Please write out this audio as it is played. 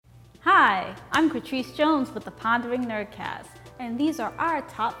Hi, I'm Catrice Jones with the Pondering Nerdcast, and these are our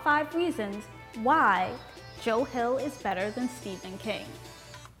top 5 reasons why Joe Hill is better than Stephen King.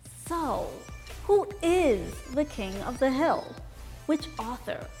 So, who is the king of the hill? Which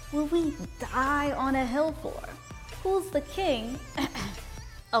author will we die on a hill for? Who's the king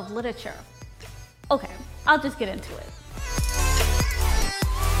of literature? Okay, I'll just get into it.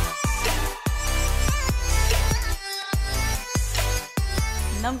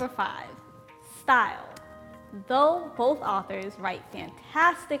 Number 5, style. Though both authors write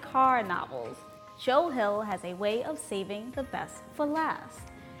fantastic horror novels, Joe Hill has a way of saving the best for last.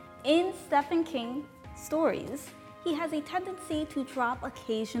 In Stephen King stories, he has a tendency to drop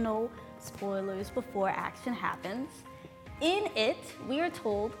occasional spoilers before action happens. In it, we are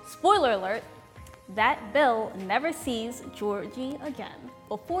told, spoiler alert, that Bill never sees Georgie again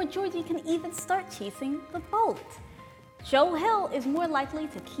before Georgie can even start chasing the boat. Joe Hill is more likely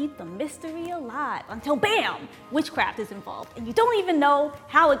to keep the mystery alive until BAM! Witchcraft is involved and you don't even know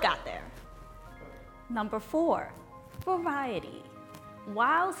how it got there. Number 4, variety.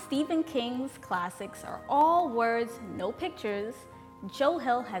 While Stephen King's classics are all words, no pictures, Joe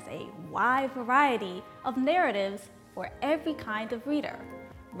Hill has a wide variety of narratives for every kind of reader,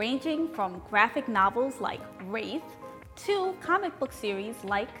 ranging from graphic novels like Wraith to comic book series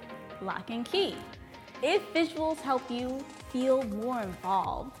like Lock and Key. If visuals help you feel more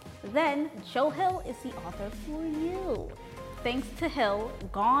involved, then Joe Hill is the author for you. Thanks to Hill,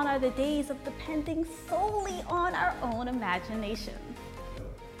 gone are the days of depending solely on our own imagination.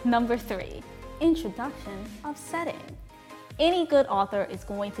 Number 3, introduction of setting. Any good author is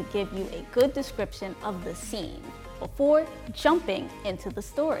going to give you a good description of the scene before jumping into the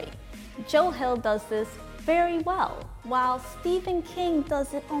story. Joe Hill does this very well, while Stephen King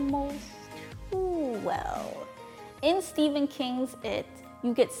does it almost too well. In Stephen King's It,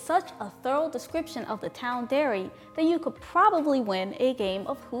 you get such a thorough description of the town dairy that you could probably win a game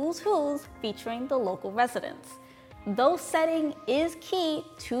of Who's Who's featuring the local residents. Though setting is key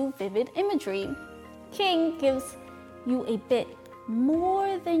to vivid imagery, King gives you a bit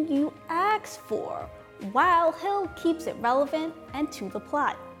more than you asked for, while Hill keeps it relevant and to the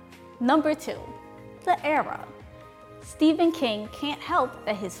plot. Number 2, the era. Stephen King can't help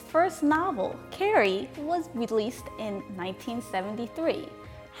that his first novel, Carrie, was released in 1973.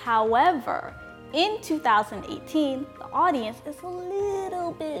 However, in 2018, the audience is a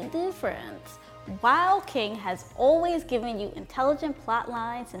little bit different. While King has always given you intelligent plot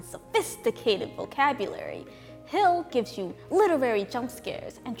lines and sophisticated vocabulary, Hill gives you literary jump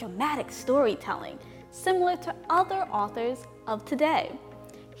scares and dramatic storytelling, similar to other authors of today.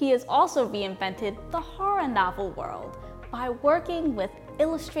 He has also reinvented the horror novel world by working with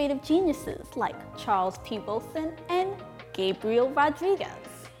illustrative geniuses like Charles P. Wilson and Gabriel Rodriguez.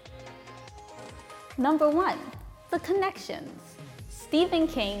 Number 1, the connections. Stephen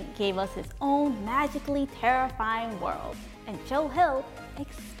King gave us his own magically terrifying world, and Joe Hill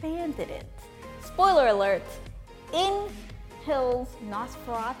expanded it. Spoiler alert, in Hill's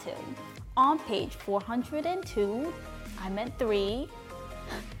Nosferatu, on page 402, I meant 3,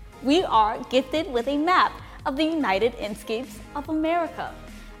 we are gifted with a map of the United Inscapes of America.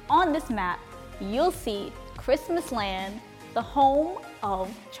 On this map, you'll see Christmas Land, the home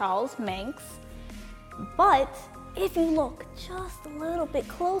of Charles Manx, but if you look just a little bit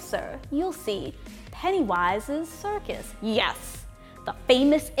closer, you'll see Pennywise's circus. Yes, the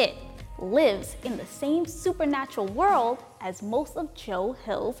famous It lives in the same supernatural world as most of Joe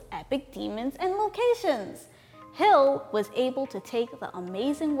Hill's epic demons and locations. Hill was able to take the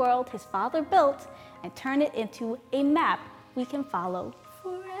amazing world his father built and turn it into a map we can follow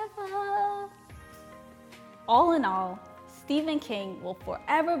forever. All in all, Stephen King will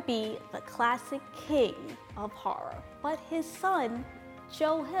forever be the classic king of horror, but his son,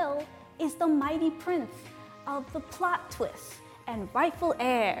 Joe Hill, is the mighty prince of the plot twists and rightful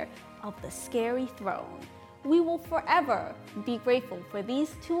heir of the scary throne. We will forever be grateful for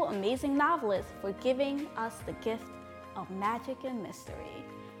these two amazing novelists for giving us the gift of magic and mystery.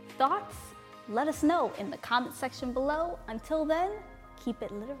 Thoughts? Let us know in the comment section below. Until then, keep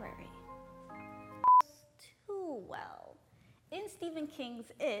it literary. Too well. In Stephen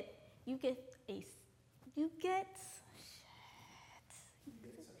King's It, you get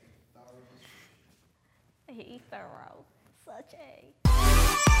a thorough, such a